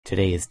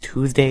Today is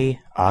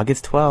Tuesday,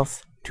 August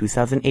 12th,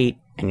 2008,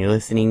 and you're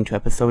listening to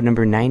episode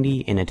number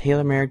 90 in a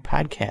Taylor Merrick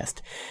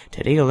podcast.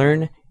 Today you'll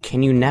learn,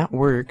 can you not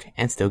work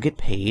and still get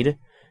paid?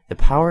 The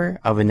power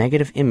of a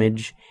negative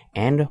image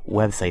and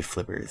website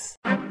flippers.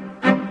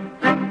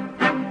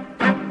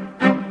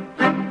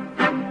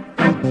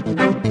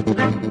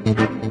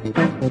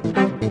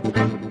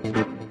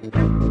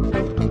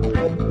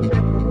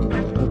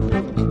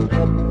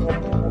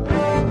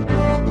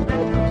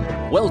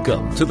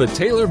 Welcome to the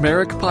Taylor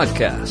Merrick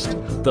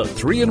Podcast, the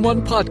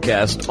 3-in-1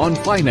 podcast on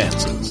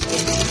finances,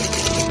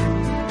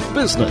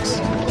 business,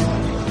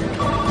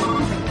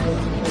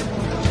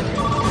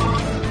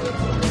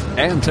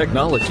 and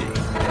technology.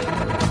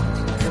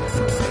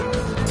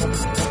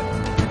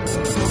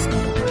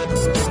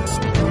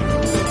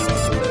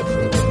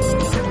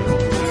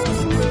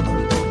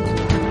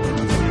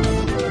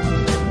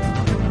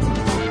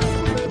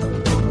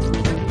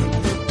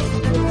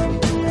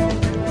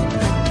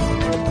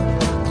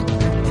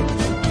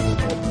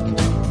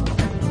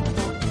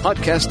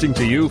 Podcasting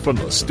to you from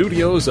the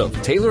studios of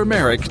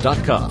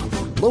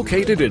TaylorMerrick.com,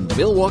 located in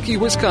Milwaukee,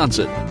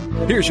 Wisconsin.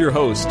 Here's your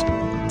host,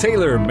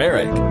 Taylor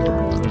Merrick.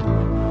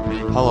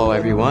 Hello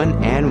everyone,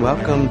 and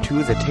welcome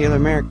to the Taylor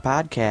Merrick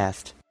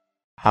podcast.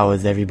 How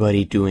is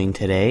everybody doing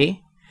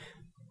today?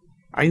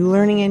 Are you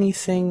learning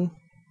anything?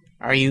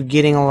 Are you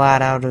getting a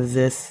lot out of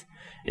this?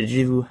 Did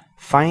you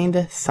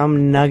find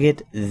some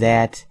nugget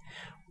that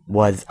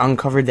was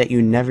uncovered that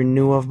you never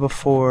knew of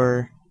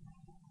before?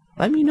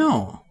 Let me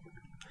know.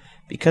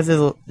 Because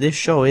this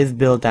show is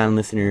built on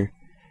listener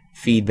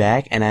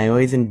feedback, and I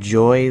always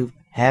enjoy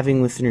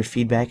having listener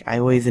feedback. I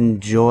always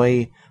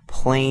enjoy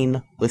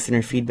playing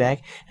listener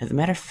feedback. As a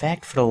matter of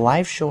fact, for the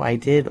live show I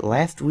did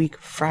last week,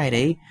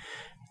 Friday,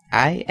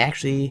 I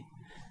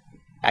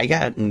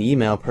got an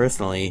email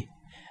personally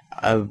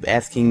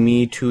asking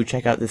me to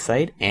check out the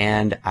site,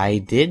 and I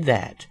did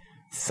that.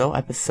 So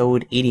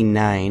episode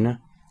 89,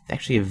 it's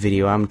actually a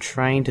video. I'm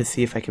trying to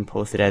see if I can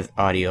post it as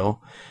audio.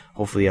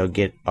 Hopefully I'll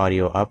get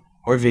audio up.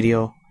 Or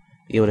video,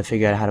 be able to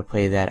figure out how to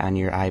play that on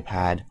your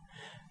iPod.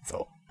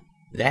 So,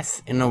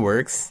 that's in the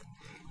works.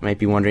 You might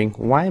be wondering,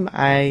 why am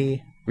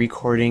I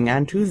recording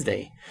on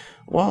Tuesday?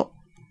 Well,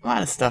 a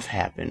lot of stuff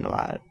happened. A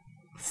lot of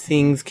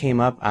things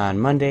came up on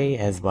Monday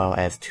as well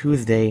as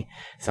Tuesday.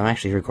 So I'm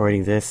actually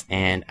recording this,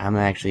 and I'm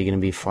actually going to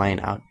be flying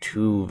out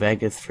to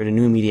Vegas for the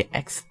New Media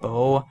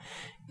Expo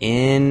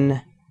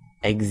in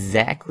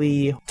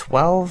exactly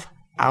 12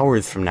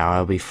 hours from now.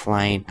 I'll be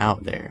flying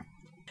out there.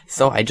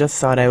 So I just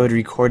thought I would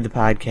record the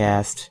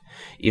podcast,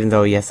 even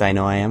though, yes, I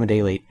know I am a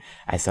day late.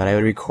 I thought I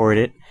would record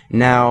it.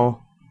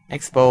 Now,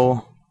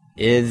 Expo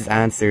is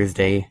on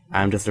Thursday.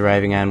 I'm just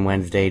arriving on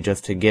Wednesday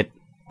just to get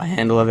a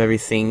handle of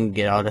everything,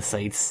 get all the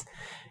sites,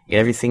 get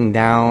everything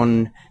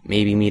down,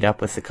 maybe meet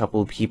up with a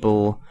couple of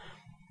people,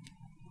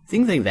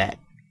 things like that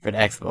for the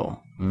Expo.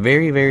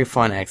 Very, very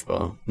fun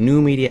Expo.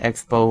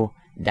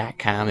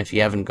 NewMediaExpo.com if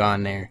you haven't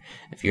gone there.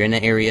 If you're in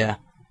the area,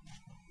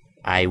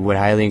 I would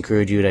highly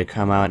encourage you to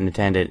come out and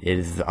attend it. It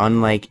is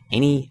unlike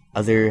any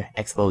other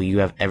expo you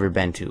have ever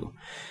been to.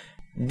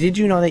 Did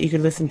you know that you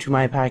could listen to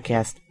my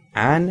podcast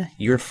on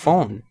your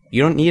phone?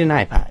 You don't need an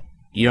iPod.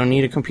 You don't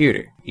need a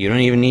computer. You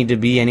don't even need to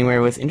be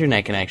anywhere with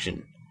internet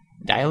connection.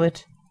 Dial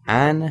it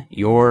on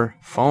your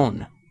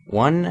phone.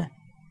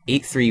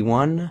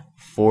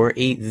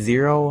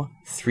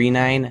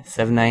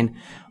 1-831-480-3979.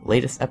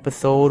 Latest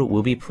episode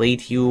will be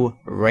played to you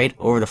right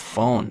over the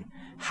phone.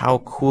 How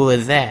cool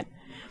is that?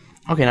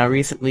 Okay, now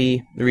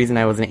recently, the reason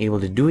I wasn't able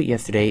to do it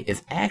yesterday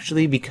is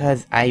actually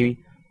because I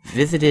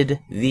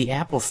visited the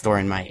Apple store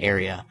in my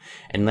area.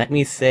 And let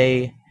me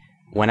say,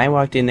 when I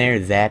walked in there,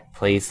 that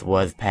place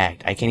was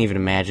packed. I can't even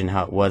imagine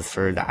how it was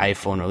for the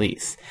iPhone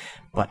release.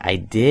 But I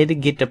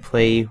did get to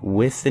play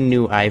with the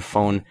new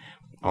iPhone.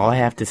 All I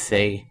have to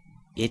say,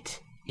 it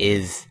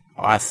is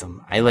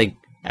awesome. I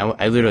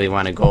literally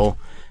want to go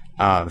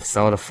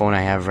sell the phone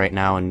I have right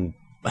now and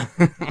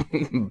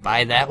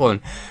buy that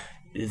one.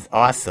 It's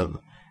awesome.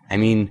 I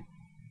mean,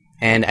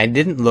 and I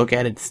didn't look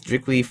at it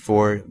strictly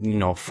for,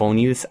 phone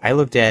use. I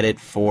looked at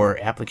it for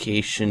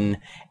application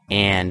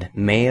and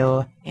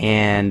mail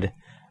and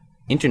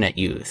internet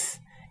use.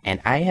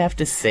 And I have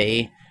to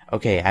say,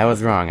 okay, I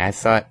was wrong. I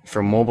thought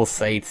for mobile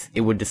sites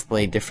it would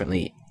display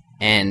differently.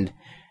 And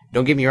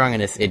don't get me wrong on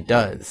this, it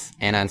does.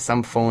 And on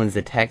some phones,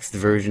 the text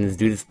versions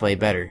do display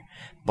better.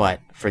 But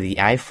for the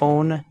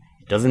iPhone,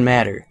 it doesn't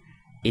matter.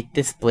 It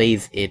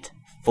displays it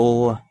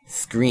full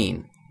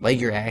screen. Like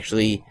you're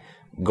actually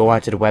go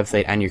out to the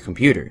website on your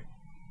computer.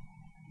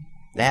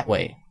 That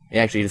way, it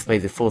actually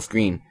displays it full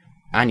screen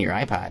on your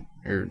iPod,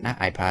 or not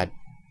iPod,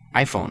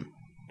 iPhone.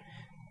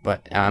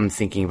 But I'm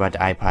thinking about the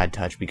iPod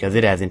Touch because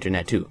it has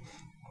internet too.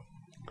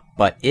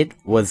 But it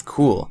was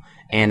cool,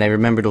 and I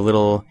remembered a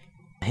little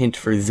hint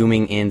for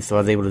zooming in, so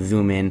I was able to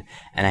zoom in,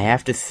 and I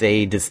have to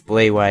say,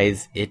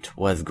 display-wise, it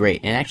was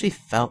great. And it actually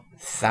felt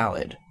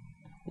solid.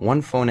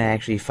 One phone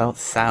actually felt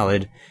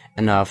solid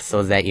enough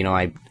so that,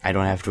 I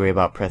don't have to worry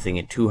about pressing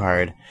it too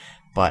hard.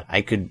 But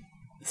I could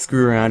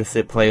screw around with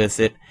it, play with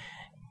it.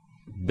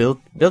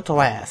 Built to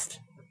last.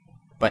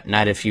 but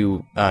not if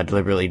you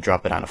deliberately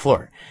drop it on the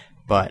floor.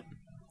 But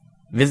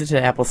visit to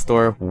the Apple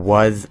Store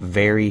was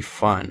very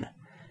fun.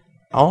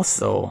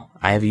 Also,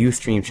 I have a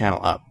Ustream channel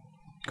up.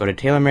 Go to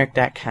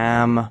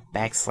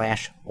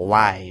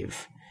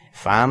TaylorMerrick.com/live.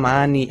 If I'm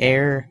on the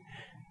air,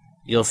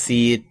 you'll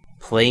see it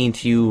playing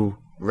to you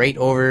right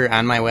over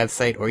on my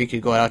website, or you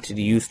could go out to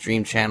the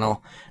Ustream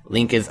channel.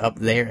 Link is up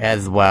there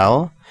as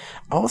well.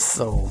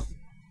 Also,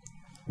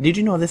 did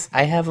you know this?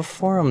 I have a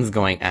forums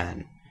going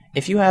on.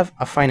 If you have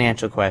a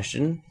financial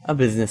question, a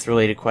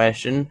business-related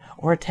question,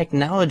 or a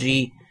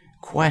technology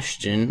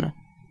question,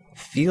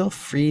 feel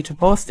free to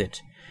post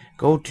it.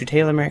 Go to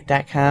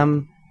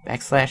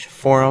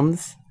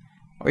TaylorMerrick.com/forums,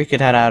 or you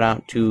could head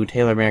out to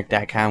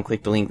TaylorMerrick.com,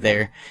 click the link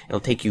there. It'll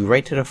take you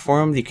right to the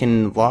forums. You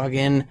can log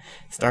in,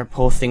 start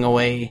posting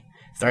away,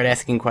 start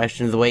asking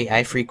questions away.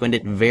 I frequent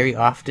it very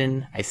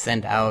often. I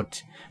send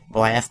out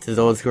blasts to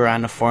those who are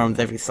on the forums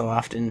every so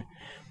often.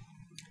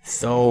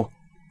 So,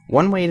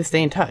 one way to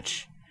stay in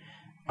touch.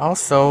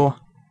 Also,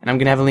 and I'm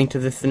going to have a link to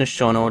this in the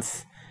show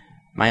notes,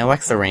 my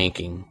Alexa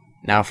ranking.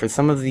 Now, for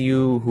some of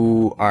you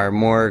who are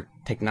more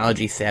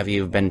technology savvy,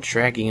 who've been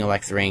tracking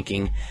Alexa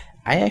ranking,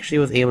 I actually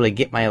was able to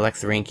get my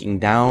Alexa ranking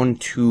down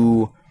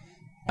to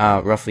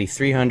roughly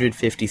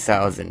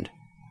 350,000,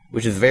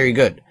 which is very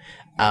good.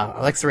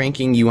 Alexa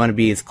ranking, you want to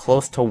be as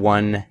close to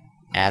 1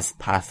 as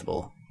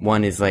possible.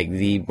 1 is like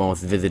the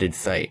most visited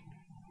site,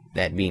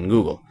 that being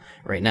Google,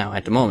 right now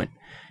at the moment.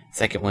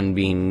 Second one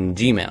being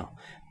Gmail.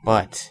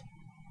 But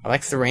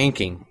Alexa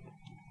ranking,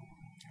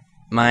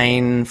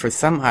 mine, for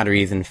some odd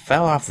reason,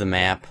 fell off the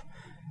map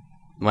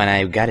when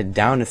I got it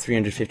down to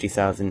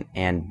 350,000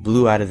 and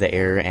blew out of the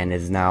air and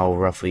is now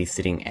roughly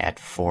sitting at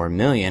 4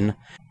 million.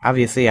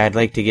 Obviously, I'd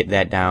like to get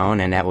that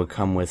down, and that would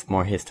come with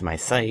more hits to my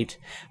site,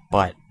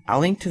 but I'll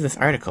link to this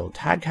article.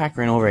 Todd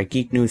Cochran over at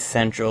Geek News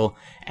Central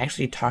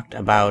actually talked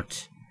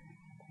about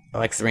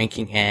Alexa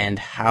ranking and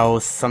how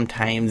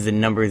sometimes the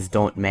numbers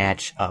don't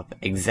match up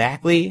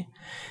exactly.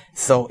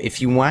 So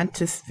if you want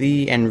to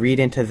see and read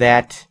into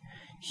that,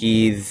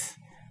 he's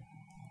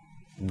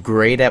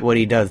great at what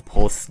he does,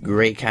 posts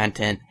great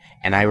content,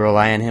 and I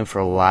rely on him for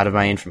a lot of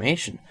my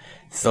information.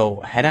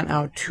 So head on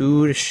out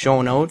to the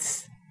show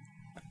notes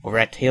over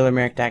at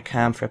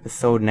TaylorMerrick.com for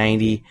episode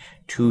 90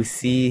 to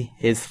see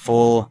his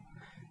full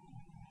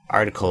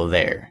article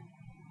there.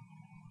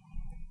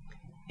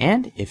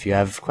 And if you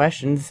have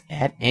questions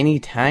at any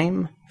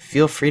time,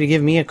 feel free to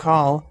give me a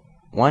call,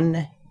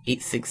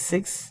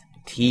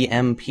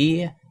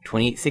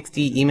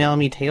 1-866-TMP-2860. Email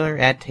me,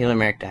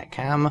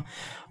 Taylor@TaylorMerrick.com,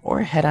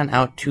 or head on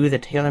out to the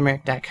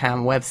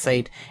TaylorMerrick.com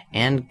website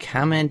and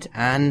comment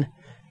on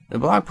the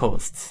blog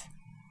posts.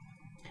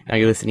 Now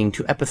you're listening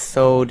to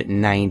episode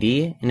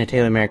 90 in the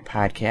Taylor Merrick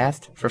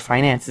podcast. For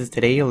finances,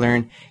 today you'll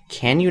learn,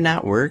 can you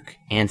not work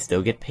and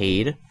still get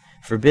paid?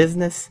 For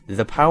business,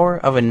 the power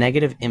of a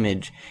negative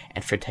image.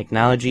 And for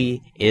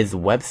technology, is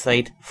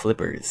website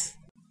flippers.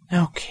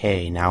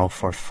 Okay, now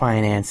for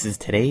finances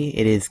today,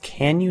 it is,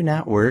 can you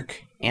not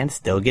work and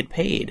still get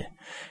paid?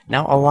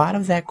 Now, a lot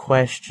of that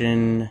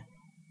question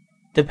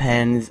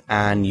depends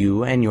on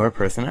you and your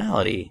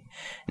personality.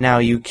 Now,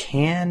 you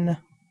can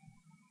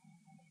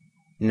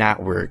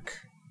not work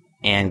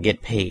and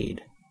get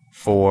paid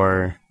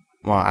for,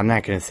 well, I'm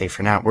not going to say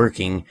for not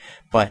working,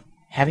 but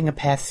having a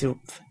passive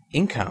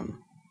income.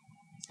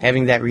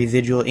 Having that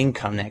residual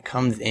income that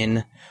comes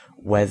in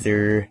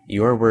whether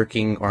you're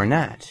working or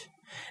not.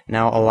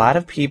 Now, a lot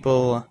of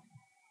people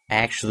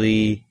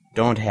actually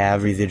don't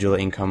have residual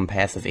income,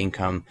 passive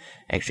income,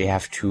 actually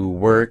have to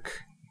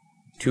work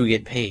to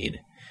get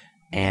paid.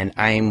 And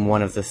I'm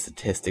one of the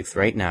statistics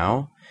right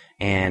now,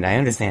 and I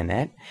understand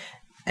that.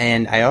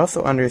 And I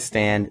also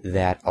understand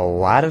that a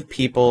lot of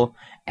people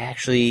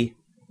actually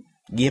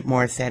get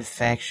more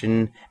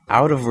satisfaction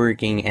out of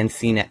working and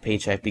seeing that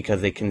paycheck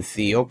because they can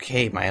see,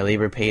 okay, my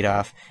labor paid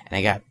off and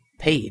I got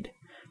paid.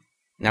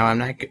 Now, I'm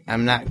not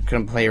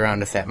going to play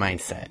around with that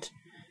mindset.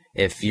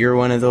 If you're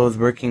one of those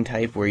working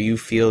type where you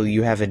feel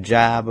you have a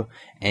job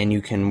and you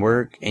can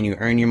work and you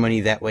earn your money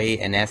that way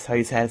and that's how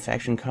your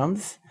satisfaction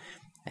comes,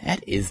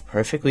 that is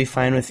perfectly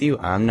fine with you.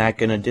 I'm not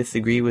going to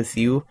disagree with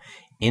you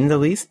in the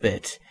least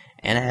bit.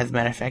 And as a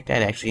matter of fact,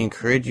 I'd actually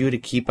encourage you to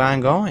keep on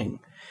going,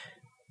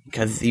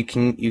 because you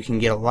can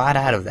get a lot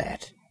out of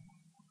that.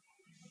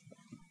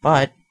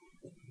 But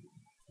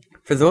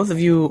for those of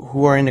you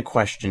who are in the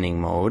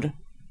questioning mode,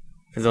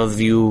 for those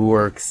of you who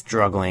are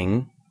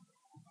struggling,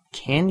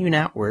 can you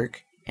not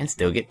work and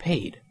still get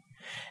paid?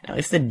 Now,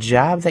 if the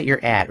job that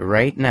you're at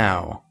right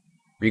now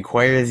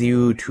requires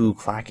you to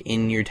clock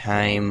in your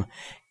time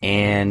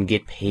and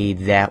get paid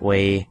that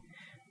way,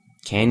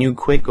 can you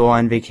quit, go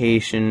on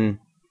vacation?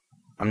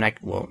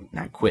 Not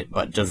quit,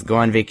 but just go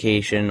on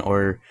vacation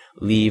or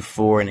leave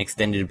for an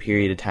extended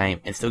period of time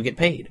and still get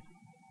paid?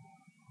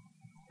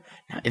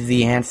 Now, if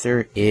the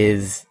answer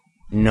is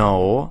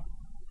no,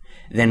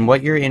 then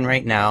what you're in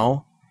right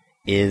now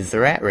is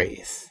the rat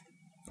race.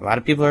 A lot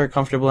of people are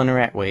comfortable in a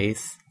rat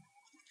race,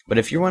 but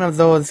if you're one of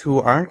those who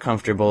aren't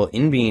comfortable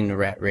in being in a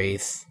rat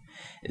race,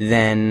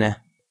 then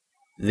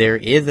there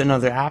is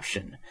another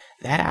option.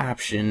 That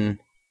option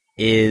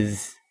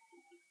is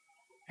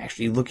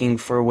actually looking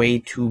for a way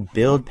to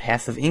build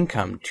passive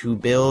income, to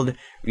build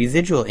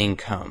residual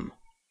income.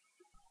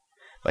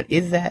 But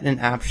is that an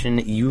option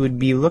you would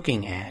be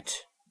looking at?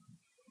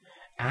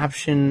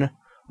 Option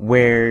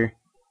where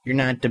you're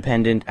not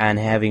dependent on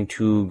having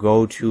to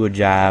go to a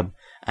job,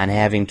 on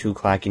having to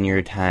clock in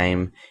your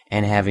time,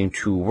 and having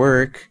to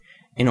work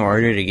in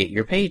order to get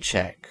your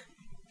paycheck.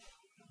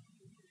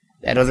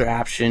 That other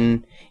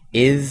option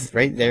is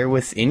right there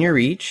within your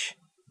reach,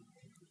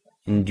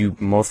 and you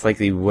most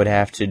likely would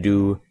have to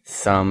do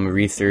some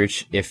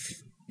research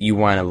if you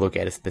want to look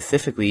at it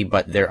specifically,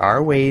 but there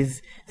are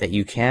ways that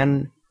you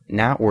can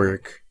not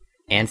work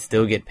and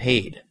still get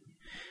paid.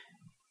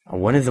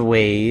 One of the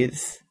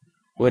ways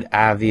would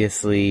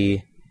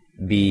obviously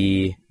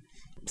be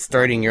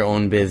starting your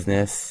own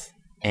business,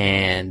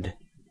 and,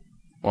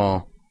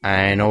 well,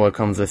 I know what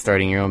comes with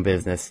starting your own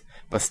business,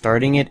 but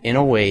starting it in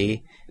a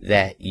way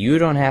that you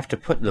don't have to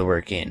put the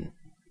work in.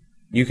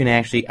 You can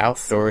actually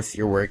outsource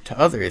your work to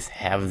others,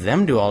 have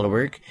them do all the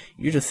work,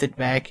 you just sit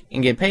back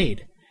and get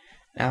paid.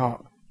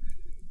 Now,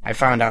 I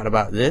found out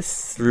about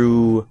this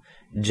through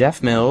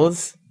Jeff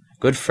Mills,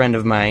 good friend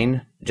of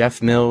mine,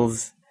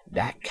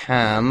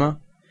 jeffmills.com,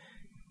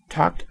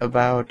 talked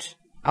about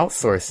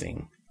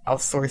outsourcing.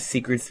 Outsource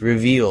Secrets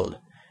Revealed.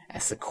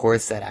 That's the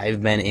course that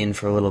I've been in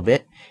for a little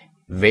bit.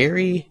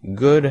 Very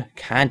good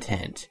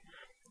content.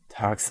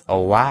 Talks a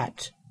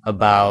lot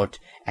about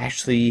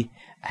actually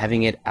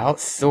having it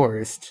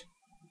outsourced,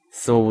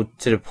 so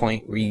to the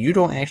point where you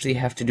don't actually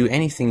have to do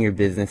anything in your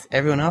business.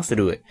 Everyone else will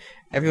do it.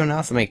 Everyone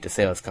else will make the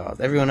sales calls.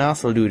 Everyone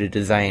else will do the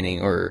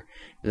designing or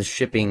the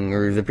shipping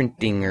or the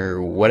printing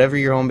or whatever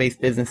your home-based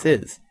business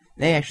is.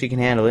 They actually can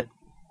handle it.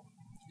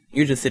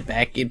 You just sit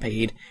back, get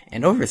paid,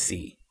 and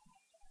oversee.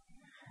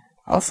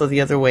 Also,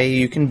 the other way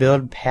you can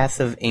build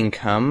passive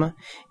income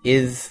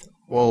is,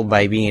 well,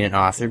 by being an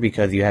author,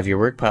 because you have your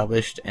work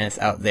published and it's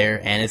out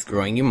there and it's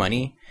growing you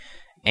money.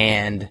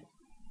 And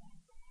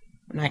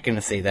I'm not going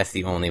to say that's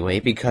the only way,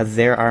 because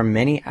there are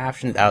many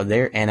options out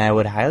there, and I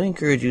would highly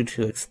encourage you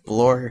to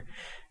explore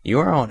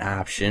your own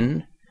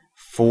option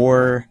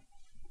for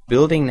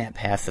building that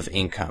passive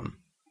income,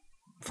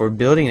 for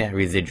building that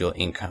residual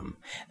income.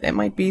 That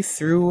might be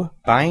through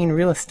buying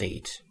real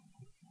estate.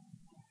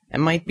 That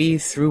might be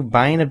through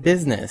buying a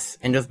business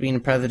and just being the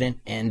president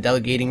and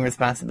delegating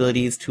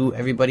responsibilities to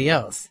everybody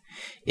else.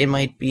 It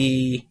might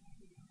be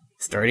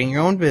starting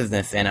your own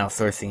business and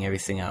outsourcing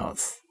everything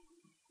else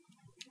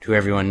to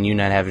everyone, you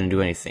not having to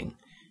do anything.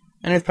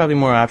 And there's probably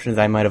more options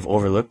I might have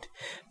overlooked,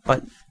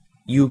 but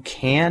you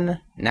can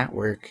not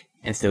work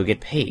and still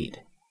get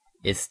paid.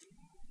 It's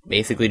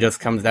basically just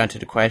comes down to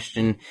the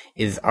question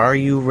is, are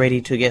you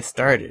ready to get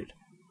started?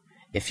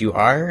 If you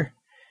are,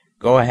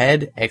 go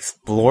ahead,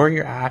 explore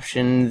your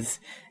options,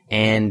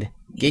 and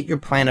get your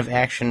plan of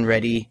action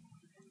ready,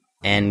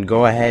 and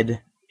go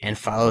ahead and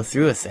follow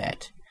through with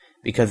that.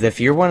 Because if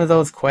you're one of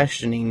those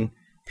questioning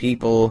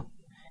people,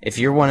 if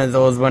you're one of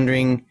those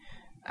wondering,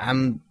 I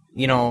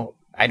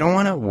don't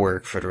want to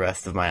work for the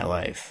rest of my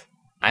life.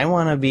 I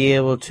want to be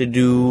able to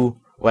do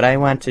what I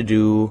want to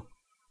do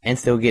and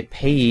still get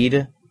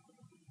paid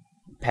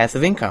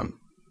passive income.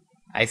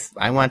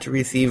 I want to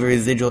receive a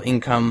residual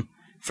income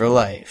for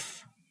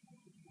life.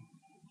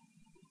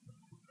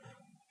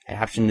 That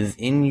option is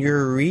in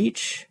your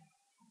reach.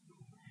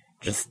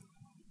 Just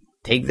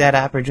take that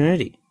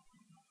opportunity.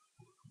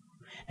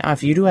 Now,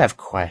 if you do have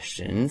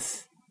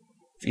questions,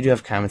 if you do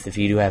have comments, if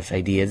you do have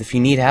ideas, if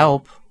you need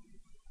help,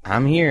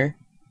 I'm here.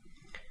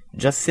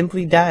 Just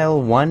simply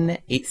dial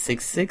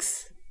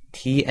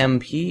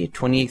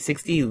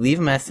 1-866-TMP-2860. Leave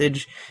a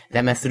message.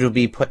 That message will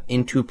be put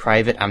into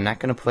private. I'm not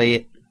going to play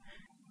it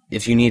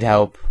if you need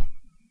help.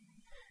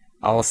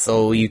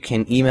 Also, you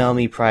can email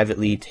me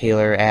privately,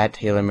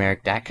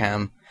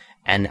 taylor@taylormerrick.com,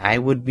 and I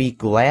would be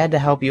glad to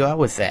help you out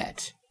with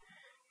that.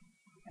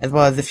 As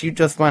well as if you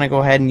just want to go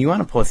ahead and you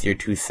want to post your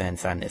 2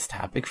 cents on this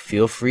topic,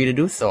 feel free to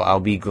do so. I'll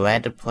be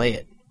glad to play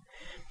it.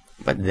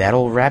 But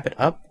that'll wrap it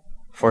up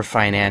for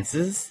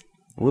finances.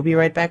 We'll be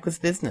right back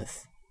with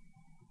business.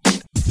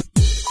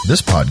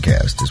 This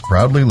podcast is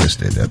proudly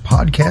listed at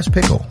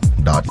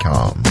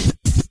podcastpickle.com.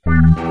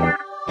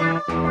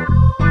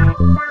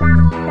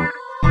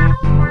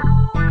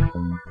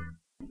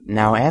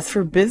 Now, as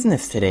for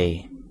business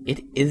today,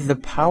 it is the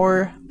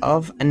power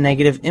of a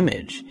negative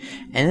image.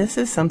 And this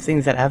is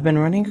something that I've been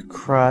running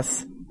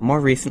across more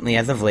recently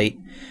as of late,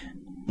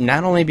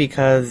 not only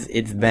because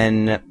it's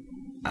been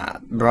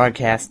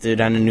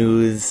broadcasted on the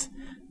news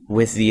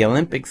with the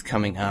Olympics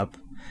coming up,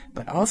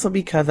 but also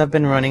because I've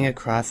been running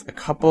across a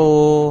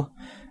couple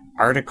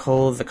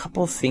articles, a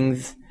couple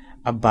things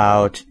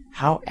about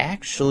how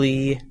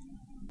actually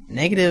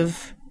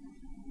negative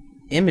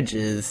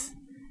images,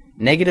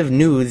 negative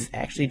news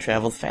actually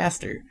travels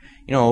faster.